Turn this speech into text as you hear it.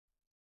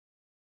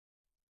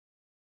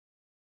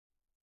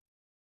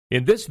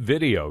In this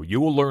video,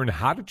 you will learn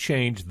how to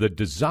change the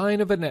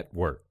design of a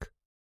network.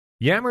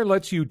 Yammer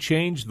lets you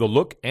change the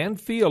look and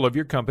feel of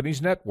your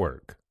company's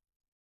network.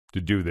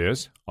 To do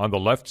this, on the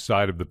left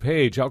side of the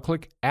page, I'll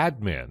click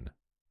Admin,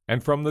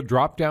 and from the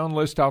drop-down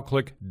list, I'll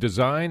click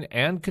Design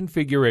and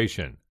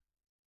Configuration.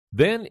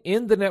 Then,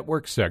 in the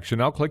Network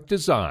section, I'll click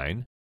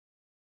Design.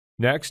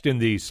 Next, in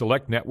the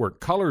Select Network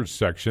Colors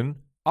section,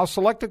 I'll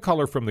select a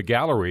color from the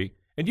gallery,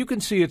 and you can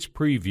see its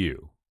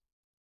preview.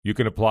 You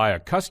can apply a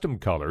custom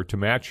color to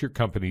match your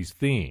company's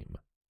theme.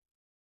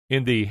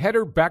 In the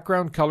Header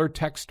Background Color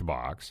text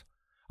box,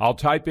 I'll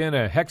type in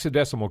a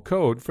hexadecimal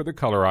code for the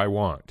color I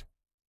want.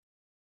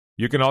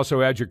 You can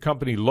also add your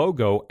company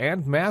logo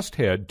and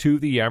masthead to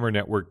the Yammer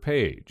Network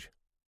page.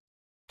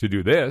 To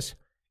do this,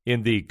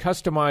 in the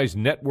Customize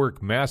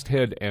Network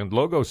Masthead and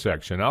Logo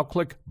section, I'll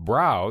click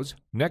Browse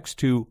next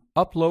to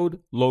Upload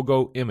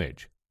Logo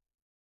Image.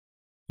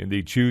 In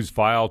the Choose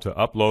File to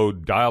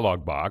Upload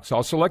dialog box,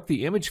 I'll select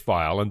the image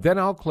file and then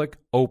I'll click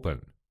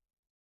Open.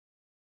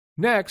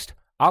 Next,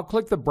 I'll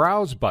click the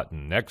Browse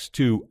button next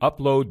to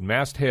Upload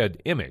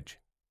Masthead Image.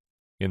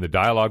 In the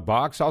dialog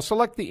box, I'll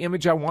select the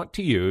image I want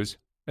to use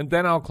and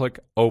then I'll click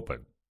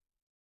Open.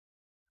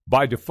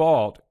 By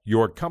default,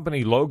 your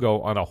company logo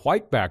on a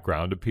white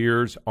background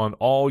appears on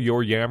all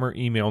your Yammer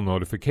email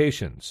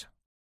notifications.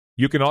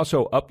 You can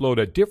also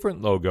upload a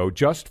different logo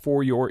just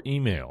for your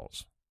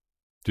emails.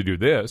 To do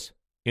this,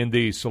 in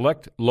the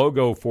Select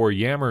Logo for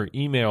Yammer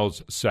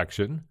Emails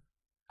section,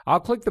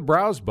 I'll click the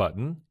Browse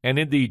button, and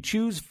in the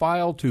Choose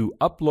File to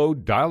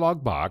Upload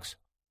dialog box,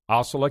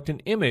 I'll select an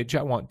image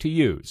I want to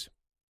use.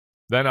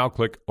 Then I'll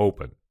click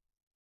Open.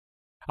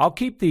 I'll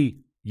keep the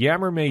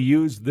Yammer may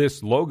use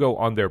this logo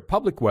on their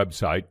public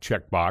website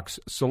checkbox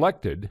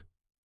selected,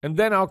 and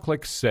then I'll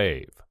click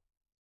Save.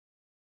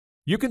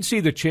 You can see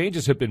the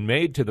changes have been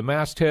made to the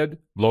masthead,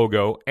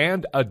 logo,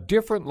 and a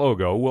different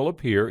logo will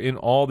appear in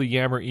all the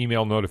Yammer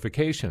email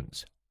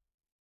notifications.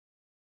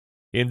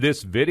 In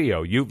this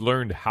video, you've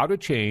learned how to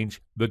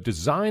change the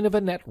design of a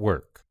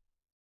network.